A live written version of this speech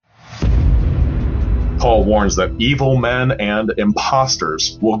Paul warns that evil men and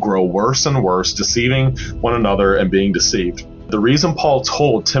imposters will grow worse and worse, deceiving one another and being deceived. The reason Paul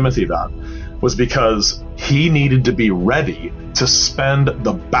told Timothy that was because he needed to be ready to spend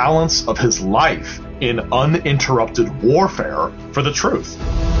the balance of his life in uninterrupted warfare for the truth.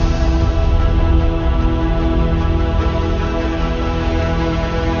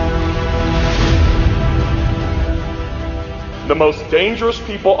 The most dangerous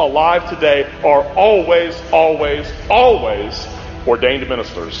people alive today are always ordained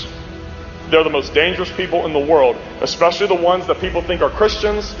ministers. They're the most dangerous people in the world, especially the ones that people think are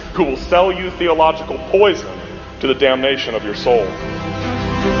Christians, who will sell you theological poison to the damnation of your soul.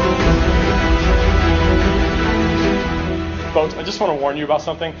 Folks, I just want to warn you about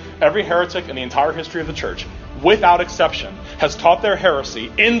something. Every heretic in the entire history of the church, without exception, has taught their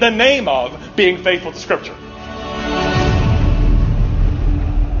heresy in the name of being faithful to Scripture.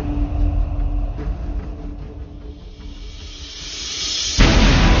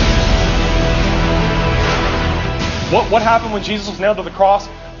 What happened when Jesus was nailed to the cross?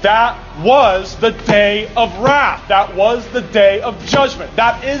 That was the day of wrath. That was the day of judgment.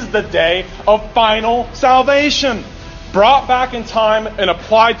 That is the day of final salvation. Brought back in time and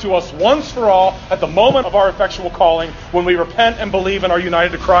applied to us once for all at the moment of our effectual calling when we repent and believe and are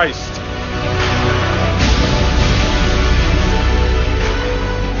united to Christ.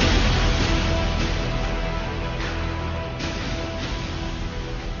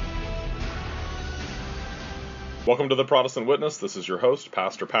 Welcome to the Protestant Witness. This is your host,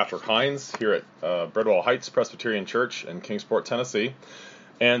 Pastor Patrick Hines, here at Breadwell Heights Presbyterian Church in Kingsport, Tennessee.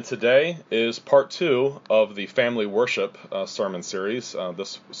 And today is part 2 of the Family Worship sermon series.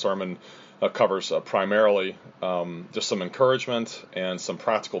 This sermon covers primarily just some encouragement and some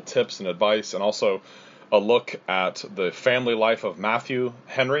practical tips and advice, and also a look at the family life of Matthew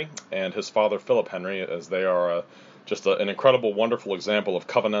Henry and his father Philip Henry, as they are just an incredible, wonderful example of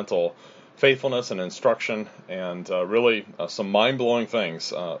covenantal faithfulness and instruction, and really some mind-blowing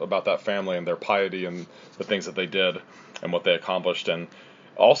things about that family and their piety and the things that they did and what they accomplished. And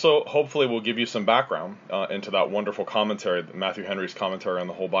also, hopefully, we'll give you some background into that wonderful commentary, Matthew Henry's commentary on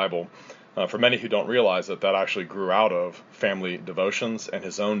the whole Bible. For many who don't realize that actually grew out of family devotions and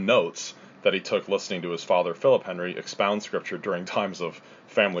his own notes that he took listening to his father, Philip Henry, expound Scripture during times of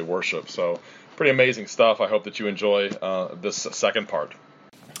family worship. So, pretty amazing stuff. I hope that you enjoy this second part.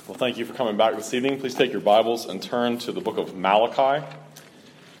 Well, thank you for coming back this evening. Please take your Bibles and turn to the book of Malachi.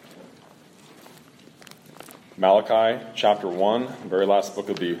 Malachi chapter 1, the very last book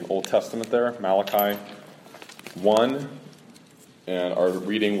of the Old Testament there. Malachi 1, and our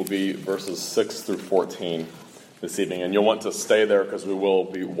reading will be verses 6 through 14 this evening. And you'll want to stay there because we will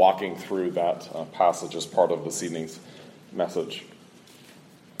be walking through that passage as part of this evening's message.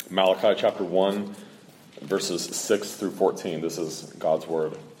 Malachi chapter 1, verses 6 through 14. This is God's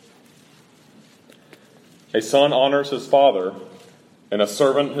Word. A son honors his father, and a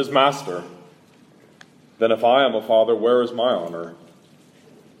servant his master. Then if I am a father, where is my honor?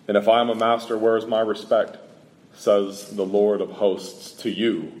 And if I am a master, where is my respect? Says the Lord of hosts to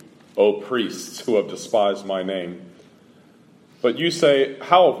you, O priests who have despised my name. But you say,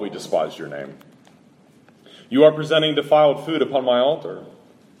 how have we despised your name? You are presenting defiled food upon my altar.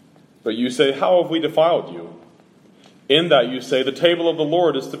 But you say, how have we defiled you? In that you say, the table of the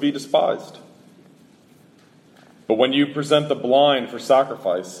Lord is to be despised. But when you present the blind for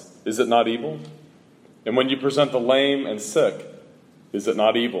sacrifice, is it not evil? And when you present the lame and sick, is it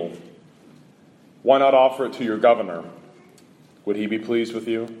not evil? Why not offer it to your governor? Would he be pleased with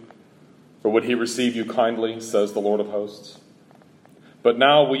you? Or would he receive you kindly, says the Lord of hosts? But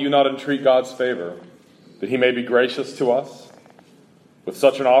now will you not entreat God's favor, that he may be gracious to us? With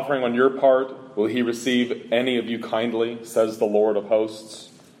such an offering on your part, will he receive any of you kindly, says the Lord of hosts?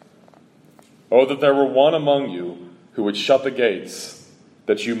 Oh, that there were one among you who would shut the gates,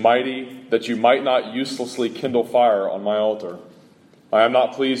 that you might not uselessly kindle fire on my altar. I am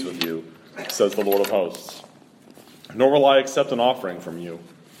not pleased with you, says the Lord of hosts. Nor will I accept an offering from you.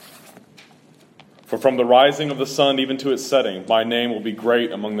 For from the rising of the sun even to its setting, my name will be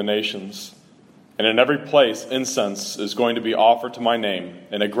great among the nations. And in every place incense is going to be offered to my name,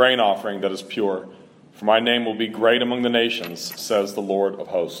 and a grain offering that is pure. For my name will be great among the nations, says the Lord of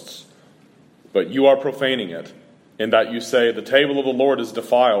hosts. But you are profaning it, in that you say, the table of the Lord is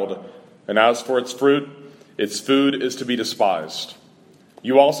defiled, and as for its fruit, its food is to be despised.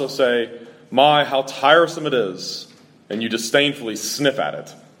 You also say, my, how tiresome it is, and you disdainfully sniff at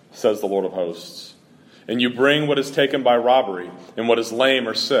it, says the Lord of hosts. And you bring what is taken by robbery, and what is lame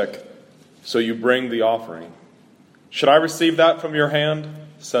or sick, so you bring the offering. Should I receive that from your hand,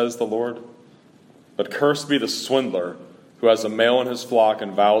 says the Lord? But cursed be the swindler who has a male in his flock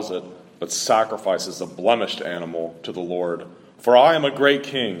and vows it, but sacrifices a blemished animal to the Lord. For I am a great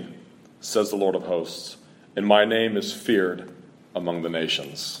king, says the Lord of hosts, and my name is feared among the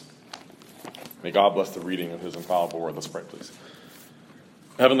nations. May God bless the reading of his infallible word. Let's pray, please.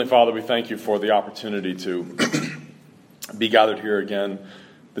 Heavenly Father, we thank you for the opportunity to be gathered here again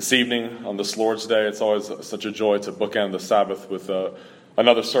this evening on this Lord's Day. It's always such a joy to bookend the Sabbath with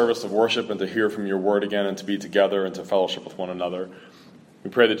another service of worship and to hear from your word again and to be together and to fellowship with one another. We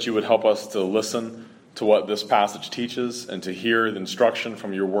pray that you would help us to listen to what this passage teaches and to hear the instruction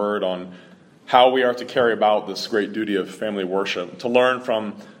from your word on how we are to carry about this great duty of family worship, to learn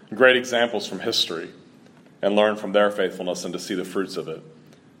from great examples from history and learn from their faithfulness and to see the fruits of it.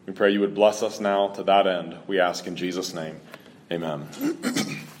 We pray you would bless us now to that end. We ask in Jesus' name. Amen.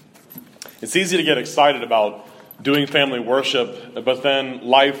 It's easy to get excited about doing family worship, but then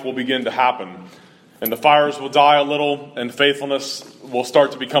life will begin to happen, and the fires will die a little, and faithfulness will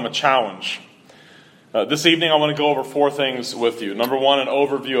start to become a challenge. This evening, I want to go over four things with you. Number one, an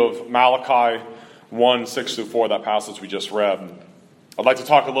overview of Malachi 1, 6 through 4, that passage we just read. I'd like to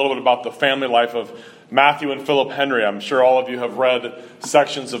talk a little bit about the family life of Matthew and Philip Henry. I'm sure all of you have read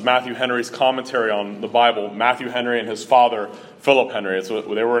sections of Matthew Henry's commentary on the Bible, Matthew Henry and his father, Philip Henry.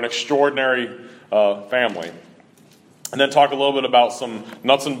 They were an extraordinary family. And then talk a little bit about some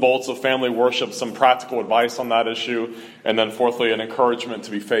nuts and bolts of family worship, some practical advice on that issue, and then fourthly, an encouragement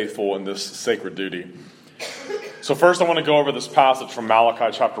to be faithful in this sacred duty. So first I want to go over this passage from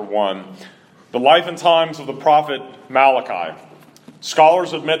Malachi chapter 1. The life and times of the prophet Malachi.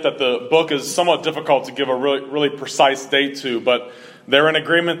 Scholars admit that the book is somewhat difficult to give a really precise date to, but they're in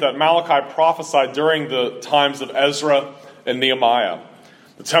agreement that Malachi prophesied during the times of Ezra and Nehemiah.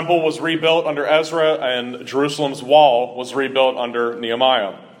 The temple was rebuilt under Ezra, and Jerusalem's wall was rebuilt under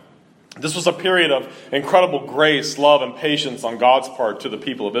Nehemiah. This was a period of incredible grace, love, and patience on God's part to the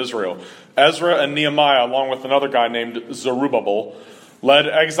people of Israel. Ezra and Nehemiah, along with another guy named Zerubbabel, led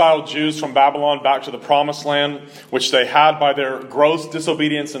exiled Jews from Babylon back to the Promised Land, which they had, by their gross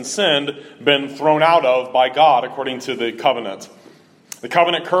disobedience and sin, been thrown out of by God according to the covenant. The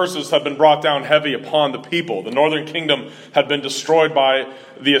covenant curses had been brought down heavy upon the people. The northern kingdom had been destroyed by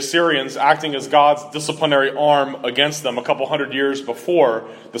the Assyrians, acting as God's disciplinary arm against them a couple hundred years before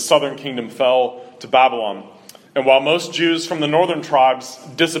the southern kingdom fell to Babylon. And while most Jews from the northern tribes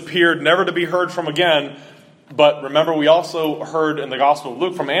disappeared, never to be heard from again, but remember, we also heard in the Gospel of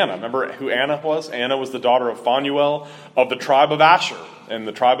Luke from Anna. Remember who Anna was? Anna was the daughter of Phanuel of the tribe of Asher. And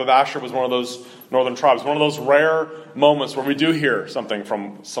the tribe of Asher was one of those northern tribes. One of those rare moments where we do hear something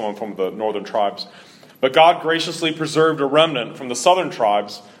from someone from the northern tribes. But God graciously preserved a remnant from the southern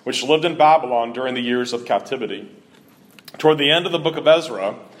tribes, which lived in Babylon during the years of captivity. Toward the end of the book of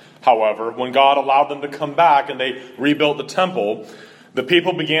Ezra, however, when God allowed them to come back and they rebuilt the temple, the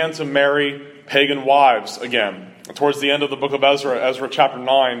people began to marry pagan wives again. Towards the end of the book of Ezra, Ezra chapter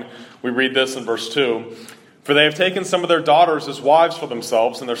 9, we read this in verse 2. For they have taken some of their daughters as wives for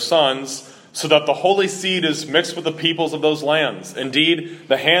themselves and their sons, so that the holy seed is mixed with the peoples of those lands. Indeed,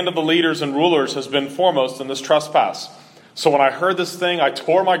 the hand of the leaders and rulers has been foremost in this trespass. So when I heard this thing, I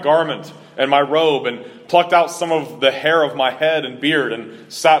tore my garment and my robe and plucked out some of the hair of my head and beard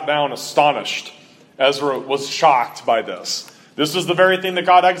and sat down astonished. Ezra was shocked by this. This is the very thing that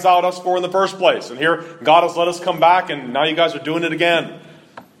God exiled us for in the first place. And here, God has let us come back, and now you guys are doing it again.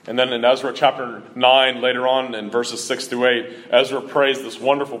 And then in Ezra chapter 9, later on in verses 6 through 8, Ezra prays this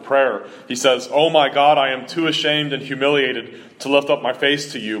wonderful prayer. He says, "Oh my God, I am too ashamed and humiliated to lift up my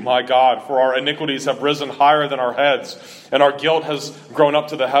face to you, my God, for our iniquities have risen higher than our heads, and our guilt has grown up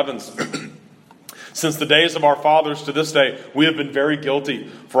to the heavens. Since the days of our fathers to this day, we have been very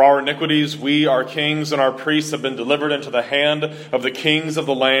guilty. For our iniquities, we, our kings, and our priests have been delivered into the hand of the kings of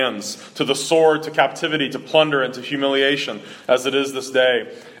the lands, to the sword, to captivity, to plunder, and to humiliation, as it is this day.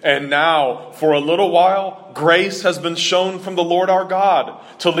 And now, for a little while, grace has been shown from the Lord our God,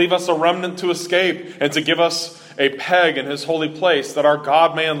 to leave us a remnant to escape, and to give us a peg in his holy place, that our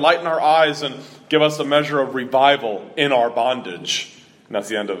God may enlighten our eyes and give us a measure of revival in our bondage." And that's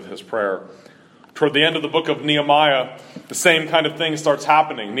the end of his prayer. Toward the end of the book of Nehemiah, the same kind of thing starts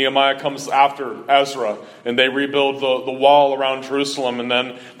happening. Nehemiah comes after Ezra, and they rebuild the wall around Jerusalem, and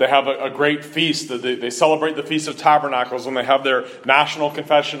then they have a great feast. They celebrate the Feast of Tabernacles, and they have their national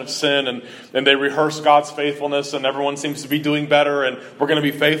confession of sin, and they rehearse God's faithfulness, and everyone seems to be doing better, and we're going to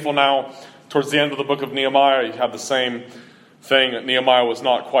be faithful now. Towards the end of the book of Nehemiah, you have the same thing. Nehemiah was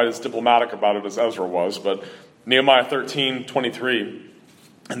not quite as diplomatic about it as Ezra was, but Nehemiah 13:23.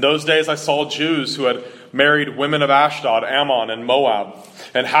 In those days I saw Jews who had married women of Ashdod, Ammon, and Moab,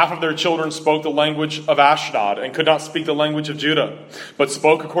 and half of their children spoke the language of Ashdod and could not speak the language of Judah, but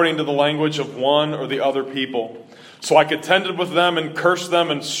spoke according to the language of one or the other people. So I contended with them and cursed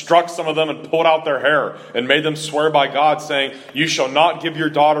them and struck some of them and pulled out their hair and made them swear by God, saying, "You shall not give your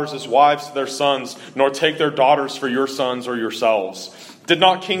daughters as wives to their sons, nor take their daughters for your sons or yourselves." Did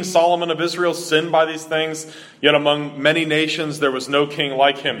not King Solomon of Israel sin by these things? Yet among many nations there was no king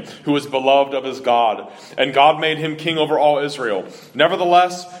like him, who was beloved of his God. And God made him king over all Israel.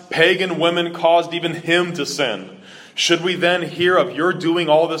 Nevertheless, pagan women caused even him to sin. Should we then hear of your doing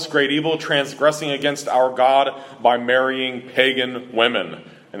all this great evil, transgressing against our God by marrying pagan women?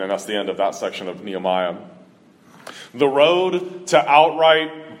 And then that's the end of that section of Nehemiah. The road to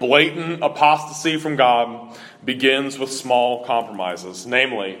outright, blatant apostasy from God begins with small compromises,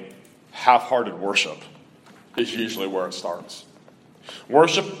 namely, half-hearted worship is usually where it starts.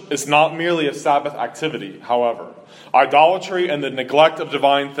 Worship is not merely a Sabbath activity, however. Idolatry and the neglect of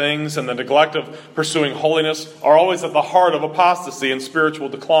divine things and the neglect of pursuing holiness are always at the heart of apostasy and spiritual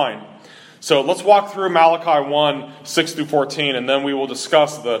decline. So let's walk through Malachi 1, 6 through 14, and then we will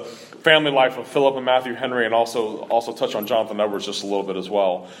discuss the family life of Philip and Matthew Henry, and also touch on Jonathan Edwards just a little bit as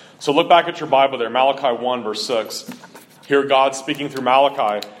well. So look back at your Bible there, Malachi 1, verse 6. Here God, speaking through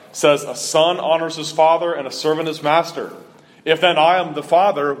Malachi, says, "A son honors his father, and a servant his master. If then I am the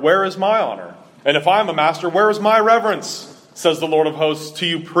father, where is my honor? And if I am a master, where is my reverence? Says the Lord of hosts to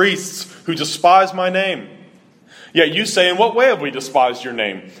you priests who despise my name. Yet you say, in what way have we despised your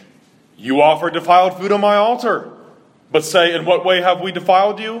name? You offer defiled food on my altar. But say, in what way have we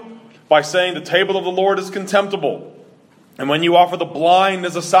defiled you? By saying the table of the Lord is contemptible. And when you offer the blind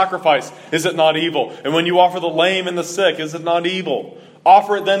as a sacrifice, is it not evil? And when you offer the lame and the sick, is it not evil?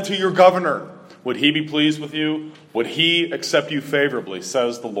 Offer it then to your governor. Would he be pleased with you? Would he accept you favorably,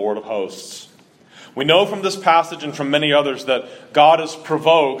 says the Lord of hosts." We know from this passage and from many others that God is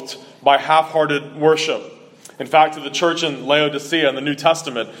provoked by half-hearted worship. In fact, to the church in Laodicea in the New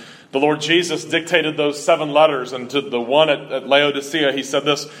Testament, the Lord Jesus dictated those 7 letters, and to the one at Laodicea, he said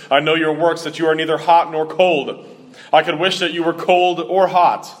this, "I know your works, that you are neither hot nor cold. I could wish that you were cold or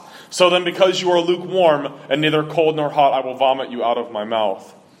hot. So then, because you are lukewarm and neither cold nor hot, I will vomit you out of my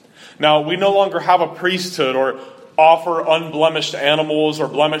mouth." Now, we no longer have a priesthood or offer unblemished animals or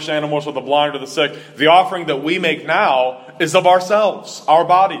blemished animals for the blind or the sick. The offering that we make now is of ourselves, our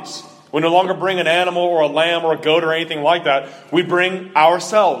bodies. We no longer bring an animal or a lamb or a goat or anything like that. We bring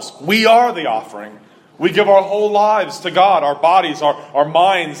ourselves. We are the offering. We give our whole lives to God, our bodies, our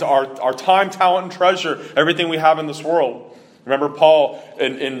minds, our time, talent, and treasure, everything we have in this world. Remember Paul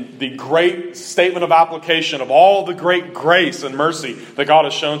in the great statement of application of all the great grace and mercy that God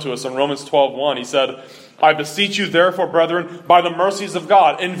has shown to us in Romans 12:1. He said, "I beseech you therefore, brethren, by the mercies of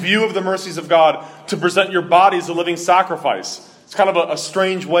God, in view of the mercies of God, to present your bodies a living sacrifice." It's kind of a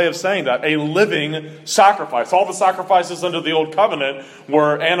strange way of saying that, a living sacrifice. All the sacrifices under the old covenant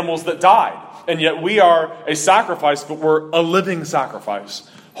were animals that died. And yet we are a sacrifice, but we're a living sacrifice.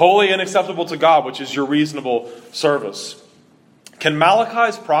 Holy and acceptable to God, which is your reasonable service. Can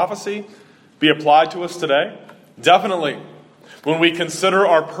Malachi's prophecy be applied to us today? Definitely. When we consider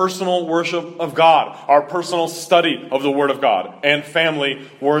our personal worship of God, our personal study of the Word of God, and family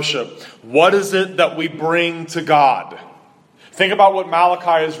worship, what is it that we bring to God? Think about what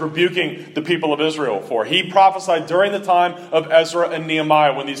Malachi is rebuking the people of Israel for. He prophesied during the time of Ezra and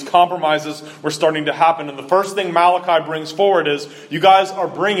Nehemiah when these compromises were starting to happen. And the first thing Malachi brings forward is, you guys are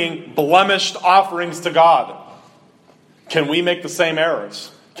bringing blemished offerings to God. Can we make the same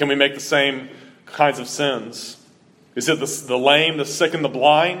errors? Can we make the same kinds of sins? Is it the lame, the sick, and the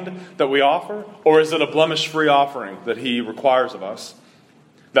blind that we offer? Or is it a blemish-free offering that he requires of us?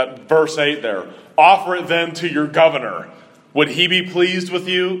 That verse 8 there, offer it then to your governor. Would he be pleased with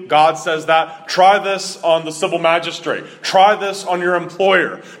you? God says that. Try this on the civil magistrate. Try this on your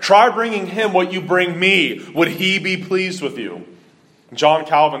employer. Try bringing him what you bring me. Would he be pleased with you? John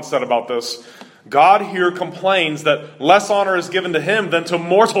Calvin said about this, God here complains that less honor is given to him than to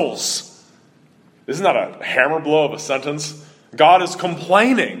mortals. Isn't that a hammer blow of a sentence? God is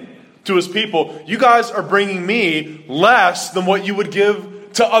complaining to his people, you guys are bringing me less than what you would give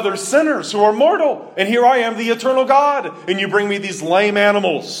to other sinners who are mortal. And here I am, the eternal God, and you bring me these lame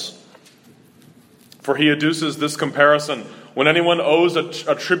animals. For he adduces this comparison. When anyone owes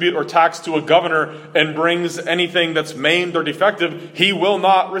a tribute or tax to a governor and brings anything that's maimed or defective, he will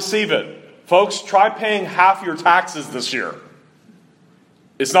not receive it. Folks, try paying half your taxes this year.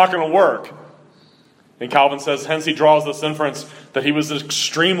 It's not going to work. And Calvin says, hence he draws this inference that he was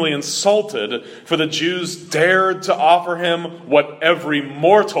extremely insulted, for the Jews dared to offer him what every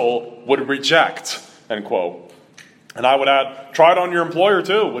mortal would reject, end quote. And I would add, try it on your employer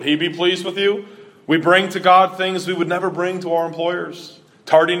too. Would he be pleased with you? We bring to God things we would never bring to our employers.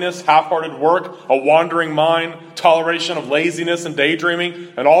 Tardiness, half-hearted work, a wandering mind, toleration of laziness and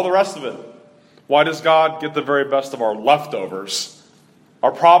daydreaming, and all the rest of it. Why does God get the very best of our leftovers?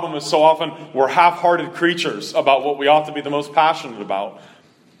 Our problem is so often we're half-hearted creatures about what we ought to be the most passionate about.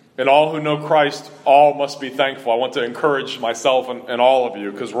 And all who know Christ, all must be thankful. I want to encourage myself and all of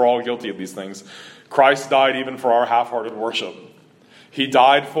you, because we're all guilty of these things. Christ died even for our half-hearted worship. He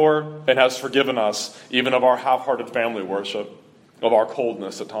died for and has forgiven us even of our half-hearted family worship, of our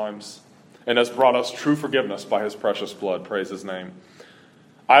coldness at times, and has brought us true forgiveness by his precious blood. Praise his name.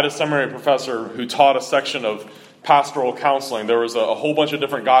 I had a seminary professor who taught a section of pastoral counseling. There was a whole bunch of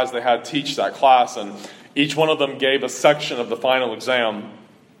different guys they had teach that class, and each one of them gave a section of the final exam.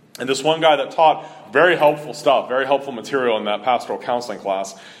 And this one guy that taught very helpful stuff, very helpful material in that pastoral counseling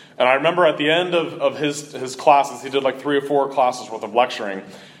class. And I remember at the end of his classes, he did like 3 or 4 classes worth of lecturing.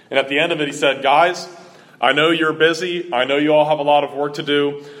 And at the end of it, he said, guys, I know you're busy. I know you all have a lot of work to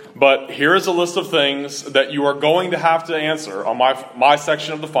do. But here is a list of things that you are going to have to answer on my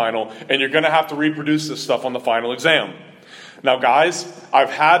section of the final. And you're going to have to reproduce this stuff on the final exam. Now, guys,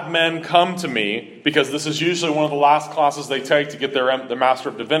 I've had men come to me, because this is usually one of the last classes they take to get their Master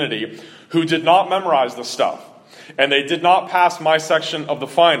of Divinity, who did not memorize this stuff. And they did not pass my section of the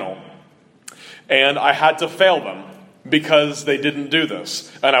final. And I had to fail them because they didn't do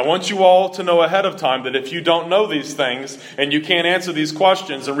this. And I want you all to know ahead of time that if you don't know these things and you can't answer these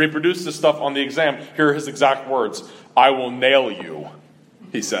questions and reproduce this stuff on the exam, here are his exact words. I will nail you,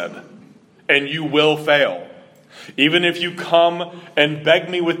 he said, and you will fail. Even if you come and beg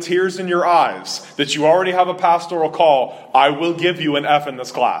me with tears in your eyes that you already have a pastoral call, I will give you an F in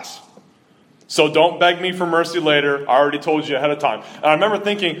this class. So don't beg me for mercy later. I already told you ahead of time. And I remember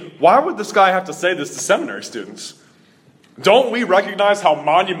thinking, why would this guy have to say this to seminary students? Don't we recognize how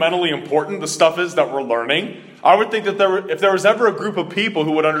monumentally important the stuff is that we're learning? I would think that if there was ever a group of people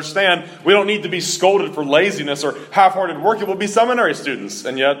who would understand we don't need to be scolded for laziness or half-hearted work, it would be seminary students.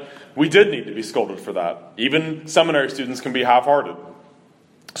 And yet, we did need to be scolded for that. Even seminary students can be half-hearted.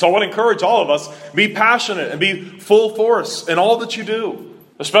 So I want to encourage all of us, be passionate and be full force in all that you do,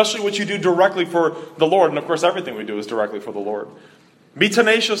 especially what you do directly for the Lord. And of course, everything we do is directly for the Lord. Be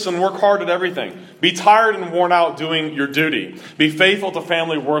tenacious and work hard at everything. Be tired and worn out doing your duty. Be faithful to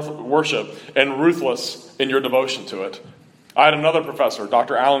family worship and ruthless in your devotion to it. I had another professor,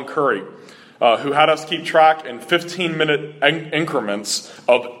 Dr. Alan Curry, who had us keep track in 15-minute increments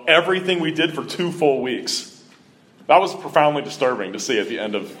of everything we did for 2 full weeks. That was profoundly disturbing to see at the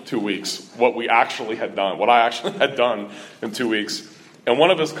end of 2 weeks what we actually had done, what I actually had done in 2 weeks. And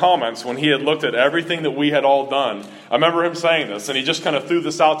one of his comments, when he had looked at everything that we had all done, I remember him saying this, and he just kind of threw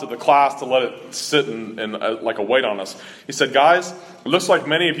this out to the class to let it sit and like a weight on us. He said, guys, it looks like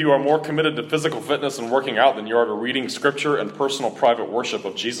many of you are more committed to physical fitness and working out than you are to reading Scripture and personal private worship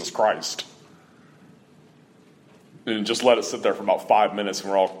of Jesus Christ. And just let it sit there for about 5 minutes,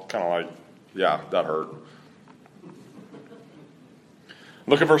 and we're all kind of like, yeah, that hurt.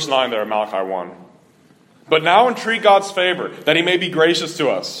 Look at verse 9 there, Malachi 1. But now entreat God's favor, that he may be gracious to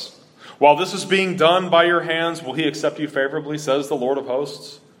us. While this is being done by your hands, will he accept you favorably, says the Lord of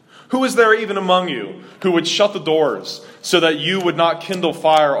hosts? Who is there even among you who would shut the doors so that you would not kindle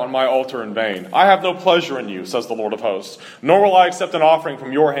fire on my altar in vain? I have no pleasure in you, says the Lord of hosts, nor will I accept an offering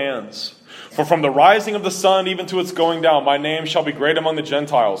from your hands. For from the rising of the sun even to its going down, my name shall be great among the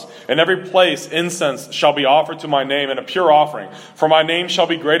Gentiles. In every place incense shall be offered to my name, and a pure offering. For my name shall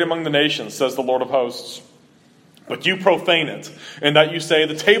be great among the nations, says the Lord of hosts. But you profane it, in that you say,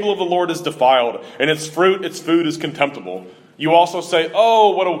 the table of the Lord is defiled, and its fruit, its food is contemptible. You also say,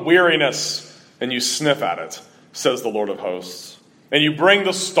 oh, what a weariness, and you sniff at it, says the Lord of hosts. And you bring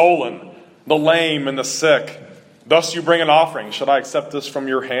the stolen, the lame, and the sick. Thus you bring an offering. Should I accept this from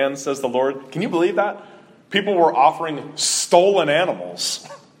your hand, says the Lord? Can you believe that? People were offering stolen animals.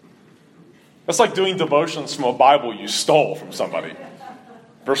 That's like doing devotions from a Bible you stole from somebody.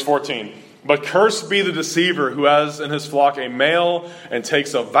 Verse 14. But cursed be the deceiver who has in his flock a male and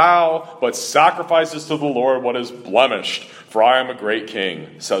takes a vow, but sacrifices to the Lord what is blemished. For I am a great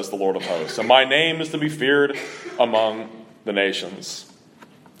king, says the Lord of hosts, and my name is to be feared among the nations.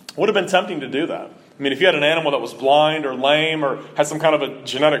 It would have been tempting to do that. I mean, if you had an animal that was blind or lame or had some kind of a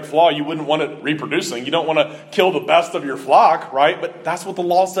genetic flaw, you wouldn't want it reproducing. You don't want to kill the best of your flock, right? But that's what the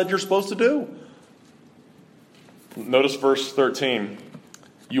law said you're supposed to do. Notice verse 13.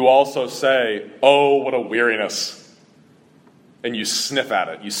 You also say, oh, what a weariness. and you sniff at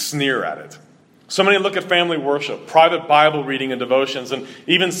it, you sneer at it. So many look at family worship, private Bible reading and devotions, and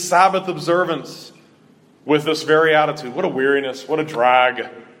even Sabbath observance with this very attitude. What a weariness, what a drag.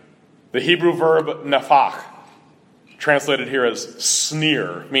 The Hebrew verb nefach, translated here as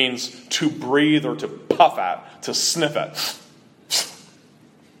sneer, means to breathe or to puff at, to sniff at.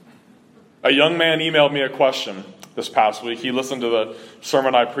 A young man emailed me a question this past week. He listened to the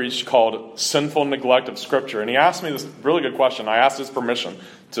sermon I preached called Sinful Neglect of Scripture, and he asked me this really good question. I asked his permission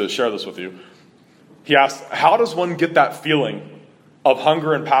to share this with you. He asked, how does one get that feeling of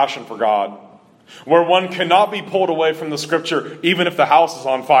hunger and passion for God, where one cannot be pulled away from the Scripture even if the house is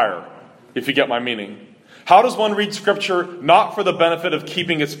on fire, if you get my meaning? How does one read Scripture not for the benefit of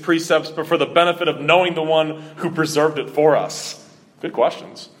keeping its precepts, but for the benefit of knowing the one who preserved it for us? Good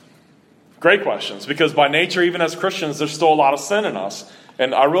questions. Great questions, because by nature, even as Christians, there's still a lot of sin in us.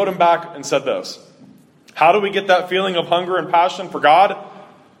 And I wrote him back and said this: how do we get that feeling of hunger and passion for God?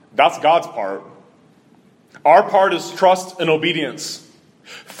 That's God's part. Our part is trust and obedience.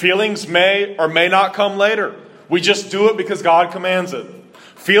 Feelings may or may not come later. We just do it because God commands it.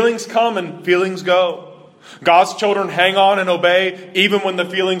 Feelings come and feelings go. God's children hang on and obey even when the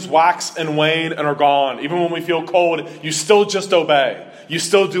feelings wax and wane and are gone. Even when we feel cold, you still just obey. You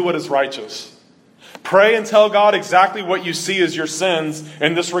still do what is righteous. Pray and tell God exactly what you see as your sins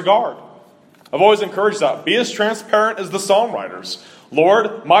in this regard. I've always encouraged that. Be as transparent as the psalm writers.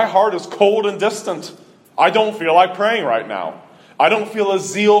 Lord, my heart is cold and distant. I don't feel like praying right now. I don't feel a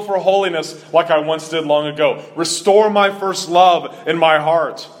zeal for holiness like I once did long ago. Restore my first love in my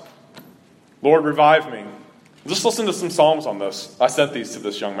heart. Lord, revive me. Just listen to some Psalms on this. I sent these to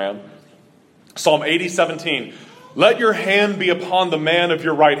this young man. Psalm 80:17. Let your hand be upon the man of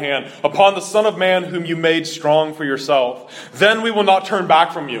your right hand, upon the Son of Man whom you made strong for yourself. Then we will not turn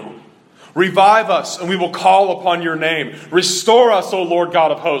back from you. Revive us, and we will call upon your name. Restore us, O Lord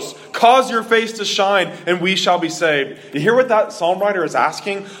God of hosts. Cause your face to shine, and we shall be saved. You hear what that psalm writer is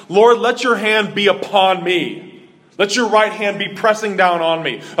asking? Lord, let your hand be upon me. Let your right hand be pressing down on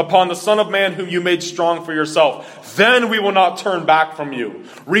me, upon the Son of Man whom you made strong for yourself. Then we will not turn back from you.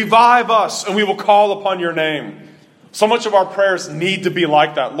 Revive us, and we will call upon your name. So much of our prayers need to be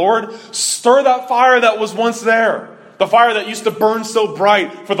like that. Lord, stir that fire that was once there. The fire that used to burn so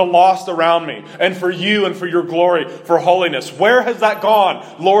bright for the lost around me, and for you and for your glory, for holiness. Where has that gone?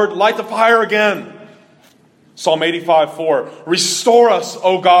 Lord, light the fire again. Psalm 85:4. Restore us,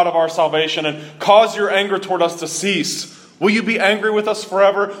 O God of our salvation, and cause your anger toward us to cease. Will you be angry with us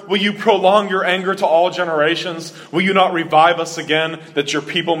forever? Will you prolong your anger to all generations? Will you not revive us again, that your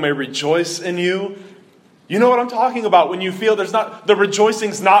people may rejoice in you? You know what I'm talking about when you feel the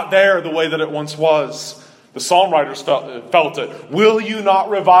rejoicing's not there the way that it once was. The psalm writers felt it. Will you not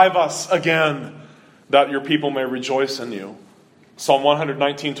revive us again, that your people may rejoice in you? Psalm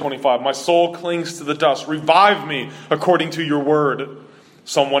 119:25. My soul clings to the dust. Revive me according to your word.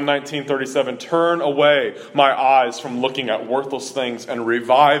 Psalm 119:37. Turn away my eyes from looking at worthless things and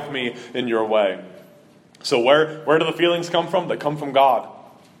revive me in your way. So where do the feelings come from? They come from God.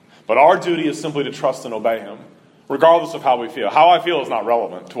 But our duty is simply to trust and obey him, regardless of how we feel. How I feel is not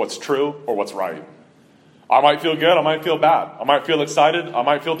relevant to what's true or what's right. I might feel good, I might feel bad. I might feel excited, I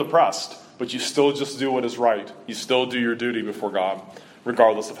might feel depressed. But you still just do what is right. You still do your duty before God,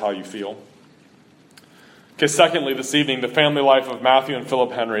 regardless of how you feel. Okay, secondly, this evening, the family life of Matthew and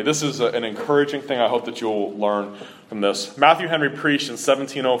Philip Henry. This is an encouraging thing I hope that you'll learn from this. Matthew Henry preached in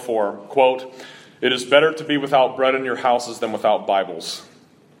 1704, quote, "It is better to be without bread in your houses than without Bibles.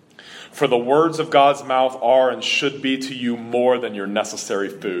 For the words of God's mouth are and should be to you more than your necessary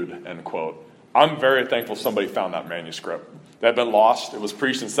food," end quote. I'm very thankful somebody found that manuscript. That had been lost. It was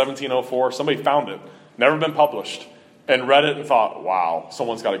preached in 1704. Somebody found it, never been published, and read it and thought, wow,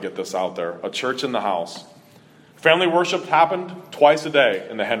 someone's got to get this out there. A church in the house. Family worship happened twice a day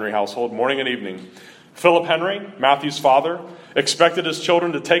in the Henry household, morning and evening. Philip Henry, Matthew's father, expected his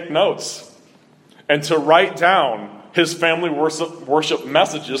children to take notes and to write down his family worship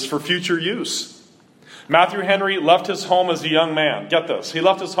messages for future use. Matthew Henry left his home as a young man. Get this. He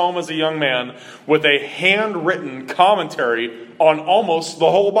left his home as a young man with a handwritten commentary on almost the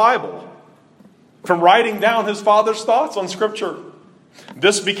whole Bible, from writing down his father's thoughts on Scripture.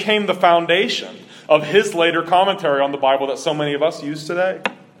 This became the foundation of his later commentary on the Bible that so many of us use today.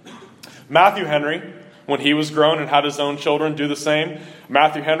 Matthew Henry, when he was grown and had his own children do the same,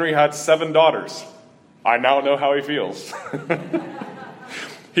 Matthew Henry had 7 daughters. I now know how he feels.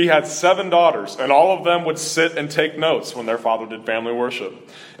 He had 7 daughters, and all of them would sit and take notes when their father did family worship.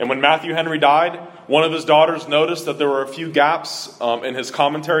 And when Matthew Henry died, one of his daughters noticed that there were a few gaps in his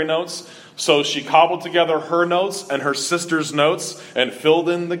commentary notes. So she cobbled together her notes and her sister's notes and filled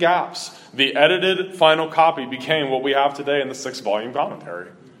in the gaps. The edited final copy became what we have today in the 6-volume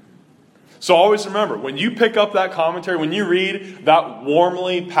commentary. So always remember, when you pick up that commentary, when you read that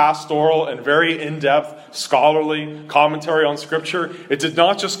warmly pastoral and very in-depth scholarly commentary on Scripture, it did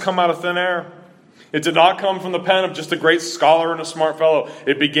not just come out of thin air. It did not come from the pen of just a great scholar and a smart fellow.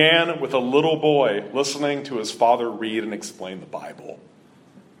 It began with a little boy listening to his father read and explain the Bible.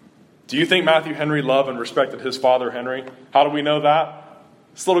 Do you think Matthew Henry loved and respected his father Henry? How do we know that?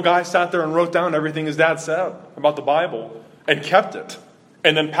 This little guy sat there and wrote down everything his dad said about the Bible and kept it.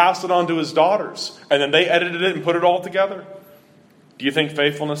 And then passed it on to his daughters. And then they edited it and put it all together. Do you think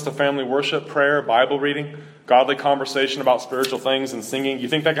faithfulness to family worship, prayer, Bible reading, godly conversation about spiritual things and singing, you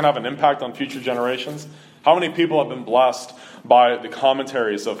think that can have an impact on future generations? How many people have been blessed by the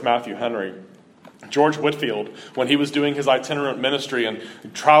commentaries of Matthew Henry? George Whitefield, when he was doing his itinerant ministry and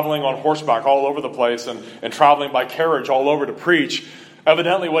traveling on horseback all over the place and traveling by carriage all over to preach,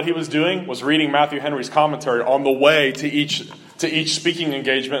 evidently what he was doing was reading Matthew Henry's commentary on the way to each speaking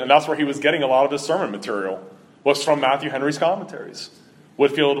engagement, and that's where he was getting a lot of his sermon material, was from Matthew Henry's commentaries.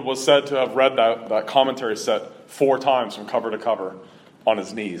 Whitefield was said to have read that commentary set 4 times from cover to cover on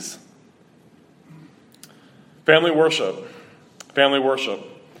his knees. Family worship,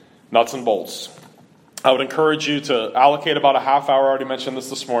 nuts and bolts. I would encourage you to allocate about a half hour. I already mentioned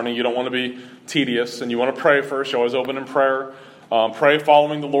this morning. You don't want to be tedious, and you want to pray first. You always open in prayer. Pray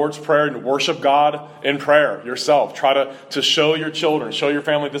following the Lord's Prayer and worship God in prayer yourself. Try to show your children, show your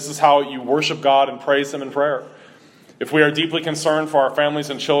family, this is how you worship God and praise Him in prayer. If we are deeply concerned for our families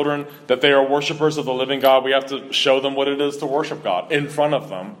and children that they are worshipers of the living God, we have to show them what it is to worship God in front of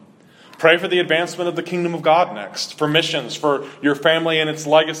them. Pray for the advancement of the kingdom of God next, for missions, for your family and its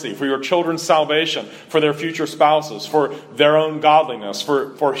legacy, for your children's salvation, for their future spouses, for their own godliness,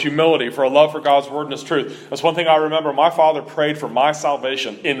 for humility, for a love for God's word and His truth. That's one thing I remember. My father prayed for my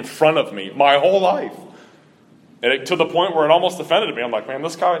salvation in front of me my whole life. And to the point where it almost offended me. I'm like, man,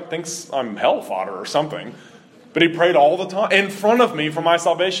 this guy thinks I'm hell fodder or something. But he prayed all the time in front of me for my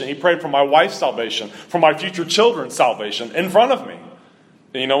salvation. He prayed for my wife's salvation, for my future children's salvation in front of me.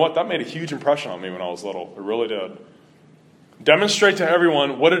 And you know what? That made a huge impression on me when I was little. It really did. Demonstrate to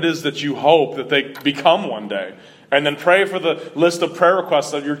everyone what it is that you hope that they become one day. And then pray for the list of prayer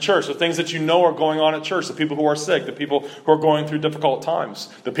requests of your church, the things that you know are going on at church, the people who are sick, the people who are going through difficult times,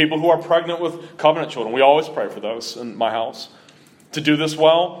 the people who are pregnant with covenant children. We always pray for those in my house. To do this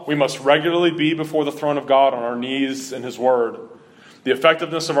well, we must regularly be before the throne of God on our knees in His Word. The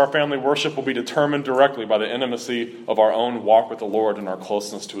effectiveness of our family worship will be determined directly by the intimacy of our own walk with the Lord and our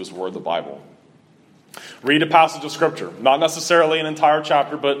closeness to His Word, the Bible. Read a passage of Scripture. Not necessarily an entire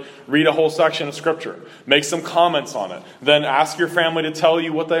chapter, but read a whole section of Scripture. Make some comments on it. Then ask your family to tell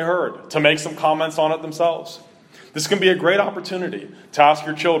you what they heard, to make some comments on it themselves. This can be a great opportunity to ask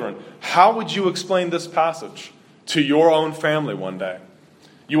your children, how would you explain this passage to your own family one day?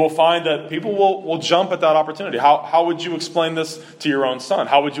 You will find that people will jump at that opportunity. How would you explain this to your own son?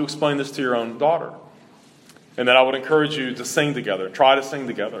 How would you explain this to your own daughter? And then I would encourage you to sing together. Try to sing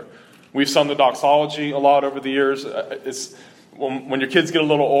together. We've sung the doxology a lot over the years. When your kids get a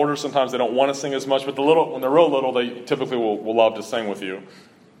little older, sometimes they don't want to sing as much. But when they're real little, they typically will love to sing with you.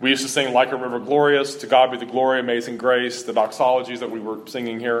 We used to sing Like a River Glorious, To God Be the Glory, Amazing Grace, the doxologies that we were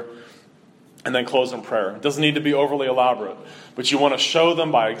singing here. And then close in prayer. It doesn't need to be overly elaborate, but you want to show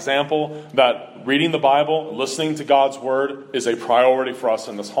them by example that reading the Bible, listening to God's Word is a priority for us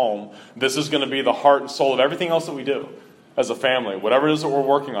in this home. This is going to be the heart and soul of everything else that we do as a family. Whatever it is that we're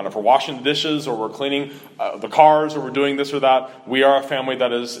working on, if we're washing the dishes or we're cleaning the cars or we're doing this or that, we are a family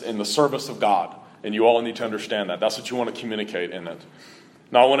that is in the service of God. And you all need to understand that. That's what you want to communicate in it.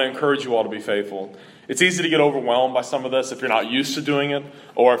 Now I want to encourage you all to be faithful. It's easy to get overwhelmed by some of this if you're not used to doing it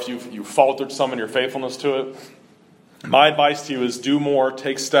or if you've faltered some in your faithfulness to it. My advice to you is do more,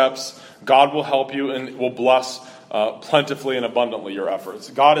 take steps. God will help you and will bless plentifully and abundantly your efforts.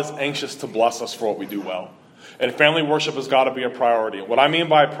 God is anxious to bless us for what we do well. And family worship has got to be a priority. What I mean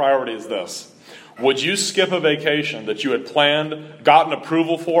by a priority is this. Would you skip a vacation that you had planned, gotten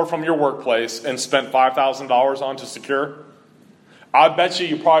approval for from your workplace, and spent $5,000 on to secure? I bet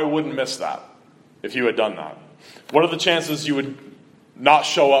you probably wouldn't miss that if you had done that. What are the chances you would not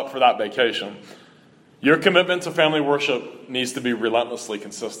show up for that vacation? Your commitment to family worship needs to be relentlessly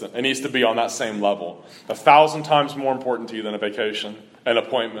consistent. It needs to be on that same level. 1,000 times more important to you than a vacation, an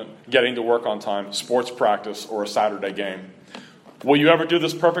appointment, getting to work on time, sports practice, or a Saturday game. Will you ever do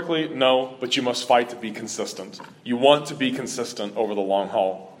this perfectly? No, but you must fight to be consistent. You want to be consistent over the long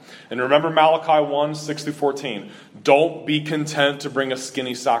haul. And remember Malachi 1, 6 through 14. Don't be content to bring a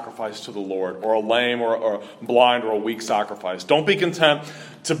skinny sacrifice to the Lord, or a lame or a blind or a weak sacrifice. Don't be content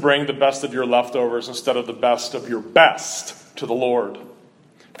to bring the best of your leftovers instead of the best of your best to the Lord.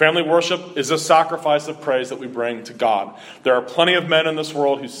 Family worship is a sacrifice of praise that we bring to God. There are plenty of men in this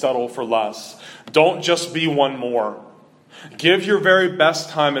world who settle for less. Don't just be one more. Give your very best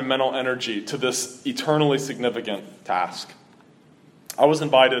time and mental energy to this eternally significant task. I was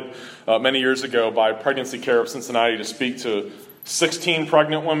invited many years ago by Pregnancy Care of Cincinnati to speak to 16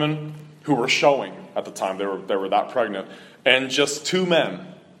 pregnant women who were showing at the time. They were that pregnant. And just 2 men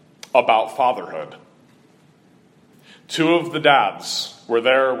about fatherhood. 2 of the dads were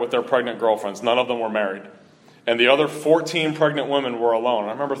there with their pregnant girlfriends. None of them were married. And the other 14 pregnant women were alone.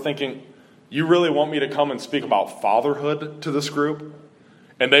 I remember thinking, you really want me to come and speak about fatherhood to this group?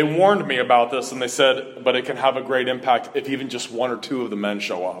 And they warned me about this, and they said, but it can have a great impact if even just 1 or 2 of the men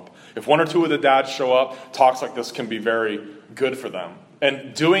show up. If 1 or 2 of the dads show up, talks like this can be very good for them.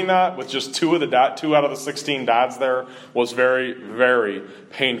 And doing that with just 2 out of the 16 dads there was very, very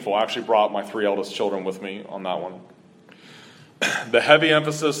painful. I actually brought my 3 eldest children with me on that one. The heavy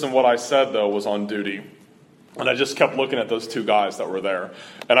emphasis in what I said, though, was on duty. And I just kept looking at those 2 guys that were there.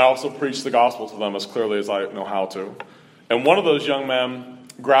 And I also preached the gospel to them as clearly as I know how to. And one of those young men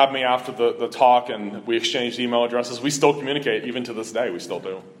grabbed me after the talk, and we exchanged email addresses. We still communicate, even to this day, we still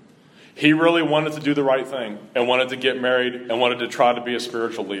do. He really wanted to do the right thing and wanted to get married and wanted to try to be a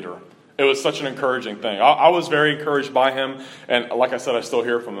spiritual leader. It was such an encouraging thing. I was very encouraged by him, and like I said, I still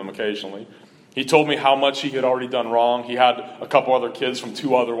hear from him occasionally. He told me how much he had already done wrong. He had a couple other kids from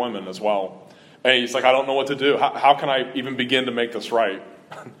 2 other women as well. And he's like, I don't know what to do. How can I even begin to make this right?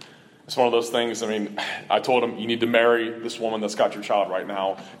 It's one of those things. I mean, I told him, you need to marry this woman that's got your child right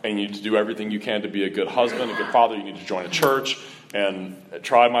now, and you need to do everything you can to be a good husband, a good father. You need to join a church, and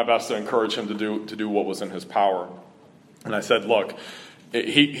try my best to encourage him to do what was in his power. And I said, look,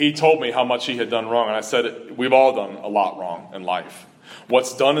 he told me how much he had done wrong, and I said, we've all done a lot wrong in life.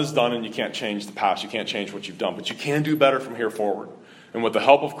 What's done is done, and you can't change the past. You can't change what you've done, but you can do better from here forward. And with the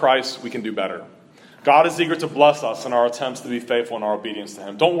help of Christ, we can do better. God is eager to bless us in our attempts to be faithful in our obedience to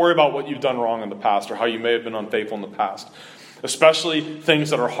Him. Don't worry about what you've done wrong in the past or how you may have been unfaithful in the past, especially things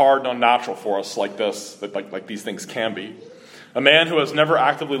that are hard and unnatural for us like this, like these things can be. A man who has never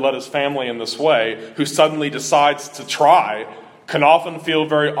actively led his family in this way, who suddenly decides to try, can often feel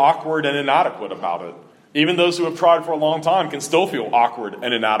very awkward and inadequate about it. Even those who have tried for a long time can still feel awkward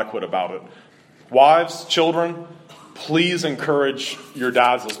and inadequate about it. Wives, children, please encourage your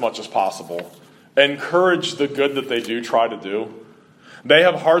dads as much as possible. Encourage the good that they do try to do. They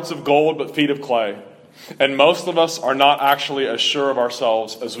have hearts of gold but feet of clay. And most of us are not actually as sure of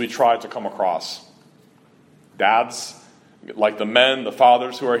ourselves as we try to come across. Dads, like the men, the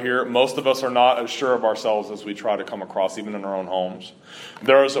fathers who are here, most of us are not as sure of ourselves as we try to come across, even in our own homes.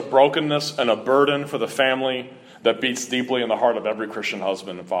 There is a brokenness and a burden for the family that beats deeply in the heart of every Christian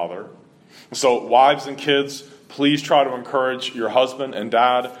husband and father. So wives and kids, please try to encourage your husband and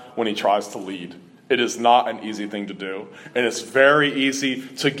dad when he tries to lead. It is not an easy thing to do. And it's very easy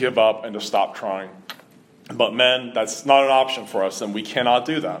to give up and to stop trying. But men, that's not an option for us, and we cannot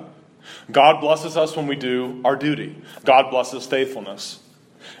do that. God blesses us when we do our duty. God blesses faithfulness.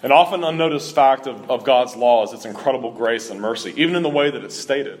 An often unnoticed fact of God's law is its incredible grace and mercy, even in the way that it's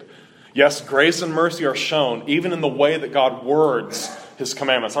stated. Yes, grace and mercy are shown even in the way that God words His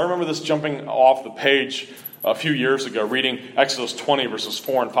commandments. I remember this jumping off the page a few years ago, reading Exodus 20, verses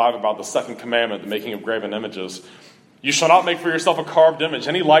 4 and 5 about the second commandment, the making of graven images. You shall not make for yourself a carved image,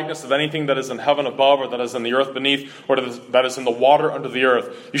 any likeness of anything that is in heaven above, or that is in the earth beneath, or that is in the water under the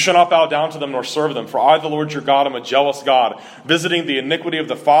earth. You shall not bow down to them nor serve them, for I, the Lord your God, am a jealous God, visiting the iniquity of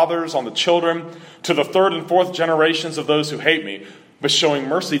the fathers on the children, to the 3rd and 4th generations of those who hate me, but showing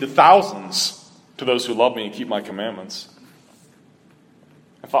mercy to thousands, to those who love me and keep my commandments.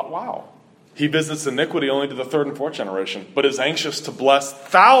 I thought, wow. He visits iniquity only to the 3rd and 4th generation, but is anxious to bless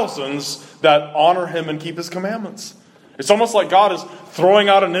thousands that honor Him and keep His commandments. It's almost like God is throwing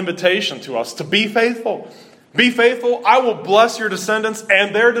out an invitation to us to be faithful. Be faithful. I will bless your descendants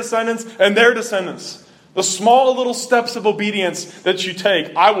and their descendants and their descendants. The small little steps of obedience that you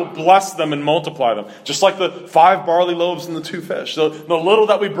take, I will bless them and multiply them. Just like the 5 barley loaves and the 2 fish. The little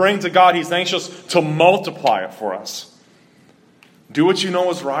that we bring to God, He's anxious to multiply it for us. Do what you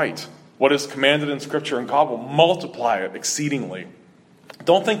know is right, what is commanded in Scripture, and God will multiply it exceedingly.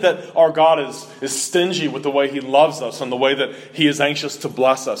 Don't think that our God is stingy with the way He loves us and the way that He is anxious to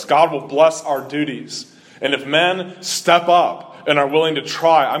bless us. God will bless our duties. And if men step up and are willing to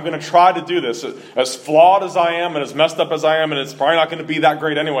try. I'm going to try to do this. As flawed as I am and as messed up as I am, and it's probably not going to be that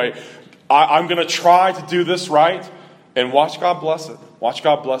great anyway, I'm going to try to do this right, and watch God bless it. Watch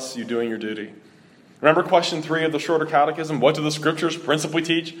God bless you doing your duty. Remember question 3 of the Shorter Catechism? What do the Scriptures principally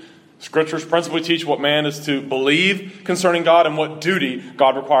teach? Scriptures principally teach what man is to believe concerning God and what duty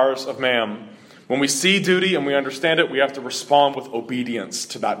God requires of man. When we see duty and we understand it, we have to respond with obedience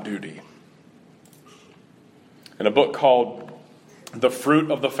to that duty. In a book called The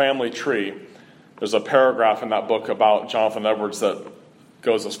Fruit of the Family Tree, there's a paragraph in that book about Jonathan Edwards that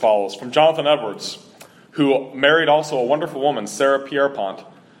goes as follows. From Jonathan Edwards, who married also a wonderful woman, Sarah Pierpont,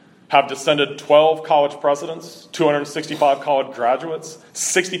 have descended 12 college presidents, 265 college graduates,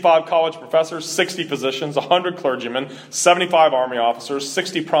 65 college professors, 60 physicians, 100 clergymen, 75 army officers,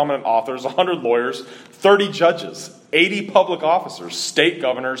 60 prominent authors, 100 lawyers, 30 judges, 80 public officers, state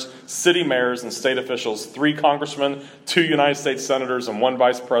governors, city mayors, and state officials, 3 congressmen, 2 United States senators, and 1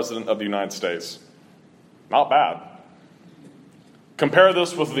 vice president of the United States. Not bad. Compare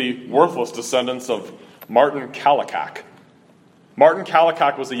this with the worthless descendants of Martin Kallikak. Martin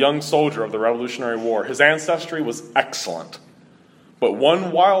Kallikak was a young soldier of the Revolutionary War. His ancestry was excellent. But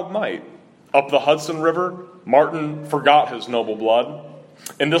one wild night, up the Hudson River, Martin forgot his noble blood.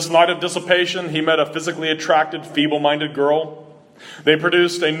 In this night of dissipation, he met a physically attractive, feeble-minded girl. They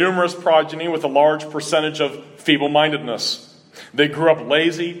produced a numerous progeny with a large percentage of feeble-mindedness. They grew up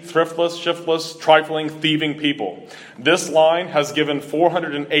lazy, thriftless, shiftless, trifling, thieving people. This line has given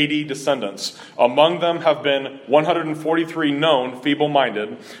 480 descendants. Among them have been 143 known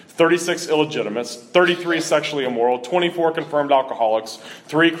feeble-minded, 36 illegitimates, 33 sexually immoral, 24 confirmed alcoholics,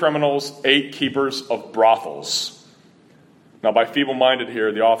 3 criminals, 8 keepers of brothels. Now, by feeble-minded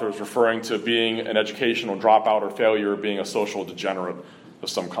here, the author is referring to being an educational dropout or failure, being a social degenerate of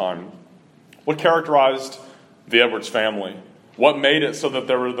some kind. What characterized the Edwards family? What made it so that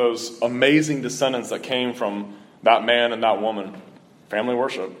there were those amazing descendants that came from that man and that woman? Family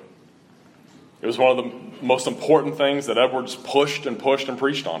worship. It was one of the most important things that Edwards pushed and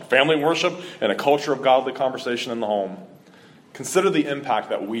preached on. Family worship and a culture of godly conversation in the home. Consider the impact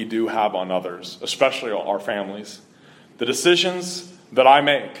that we do have on others, especially our families. The decisions that I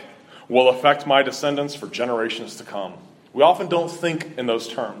make will affect my descendants for generations to come. We often don't think in those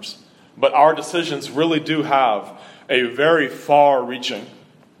terms, but our decisions really do have a very far-reaching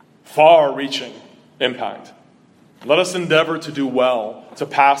impact. Let us endeavor to do well, to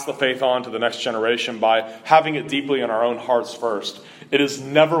pass the faith on to the next generation by having it deeply in our own hearts first. It is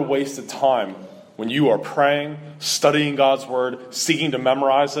never wasted time when you are praying, studying God's Word, seeking to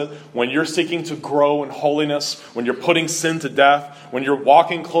memorize it, when you're seeking to grow in holiness, when you're putting sin to death, when you're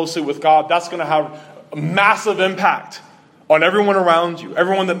walking closely with God. That's going to have a massive impact on everyone around you,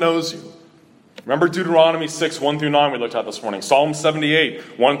 everyone that knows you. Remember Deuteronomy 6, 1 through 9 we looked at this morning. Psalm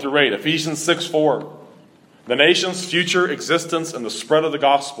 78, 1 through 8. Ephesians 6, 4. The nation's future existence and the spread of the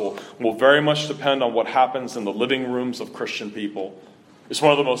gospel will very much depend on what happens in the living rooms of Christian people. It's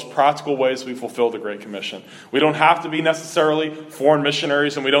one of the most practical ways we fulfill the Great Commission. We don't have to be necessarily foreign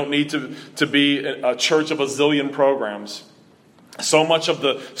missionaries, and we don't need to be a church of a zillion programs. So much of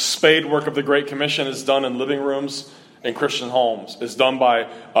the spade work of the Great Commission is done in living rooms in Christian homes. Is done by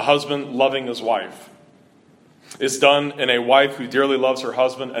a husband loving his wife. It's done in a wife who dearly loves her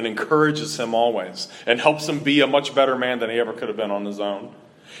husband and encourages him always and helps him be a much better man than he ever could have been on his own.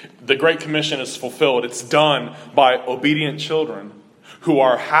 The Great Commission is fulfilled. It's done by obedient children who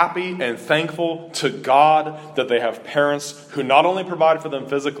are happy and thankful to God that they have parents who not only provide for them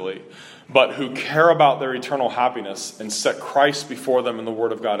physically, but who care about their eternal happiness and set Christ before them in the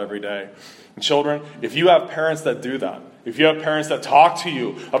Word of God every day. And children, if you have parents that do that, if you have parents that talk to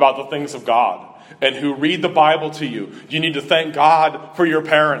you about the things of God and who read the Bible to you, you need to thank God for your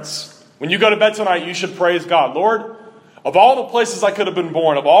parents. When you go to bed tonight, you should praise God. Lord, of all the places I could have been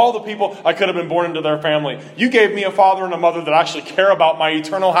born, of all the people I could have been born into their family, you gave me a father and a mother that actually care about my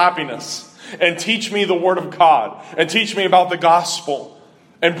eternal happiness and teach me the Word of God and teach me about the gospel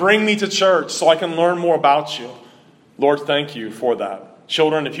and bring me to church so I can learn more about you. Lord, thank you for that.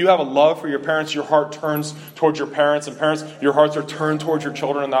 Children, if you have a love for your parents, your heart turns towards your parents, and parents, your hearts are turned towards your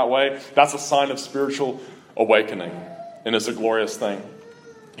children in that way. That's a sign of spiritual awakening, and it's a glorious thing.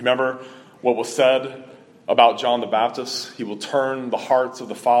 Remember what was said about John the Baptist? He will turn the hearts of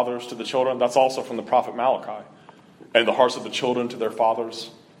the fathers to the children. That's also from the prophet Malachi. And the hearts of the children to their fathers.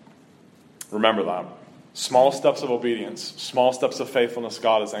 Remember that. Small steps of obedience, small steps of faithfulness,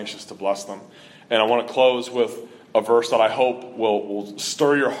 God is anxious to bless them. And I want to close with a verse that I hope will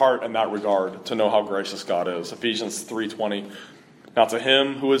stir your heart in that regard to know how gracious God is. Ephesians 3:20. Now to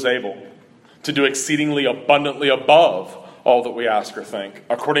him who is able to do exceedingly abundantly above all that we ask or think,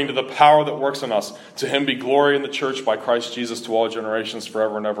 according to the power that works in us. To him be glory in the church by Christ Jesus to all generations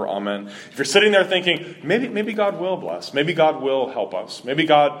forever and ever. Amen. If you're sitting there thinking, maybe God will bless, maybe God will help us, maybe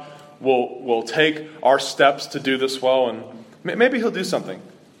God will take our steps to do this well, and maybe he'll do something.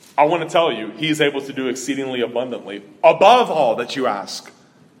 I want to tell you, he is able to do exceedingly abundantly, above all that you ask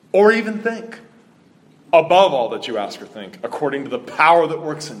or even think. Above all that you ask or think, according to the power that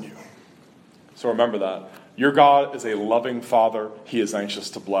works in you. So remember that. Your God is a loving Father. He is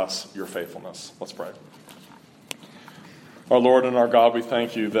anxious to bless your faithfulness. Let's pray. Our Lord and our God, we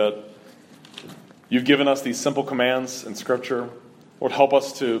thank you that you've given us these simple commands in Scripture. Lord, help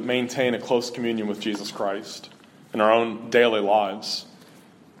us to maintain a close communion with Jesus Christ in our own daily lives.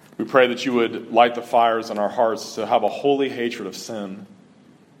 We pray that you would light the fires in our hearts to have a holy hatred of sin,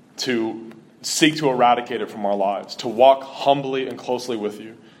 to seek to eradicate it from our lives, to walk humbly and closely with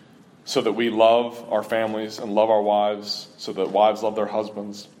you, so that we love our families and love our wives, so that wives love their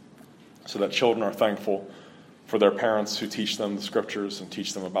husbands, so that children are thankful for their parents who teach them the Scriptures and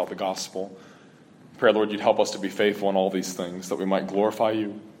teach them about the gospel. Pray, Lord, you'd help us to be faithful in all these things, that we might glorify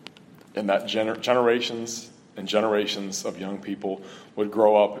you, and that generations and generations of young people would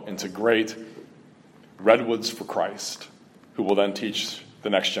grow up into great redwoods for Christ, who will then teach the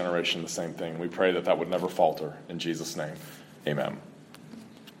next generation the same thing. We pray that would never falter. In Jesus' name, amen.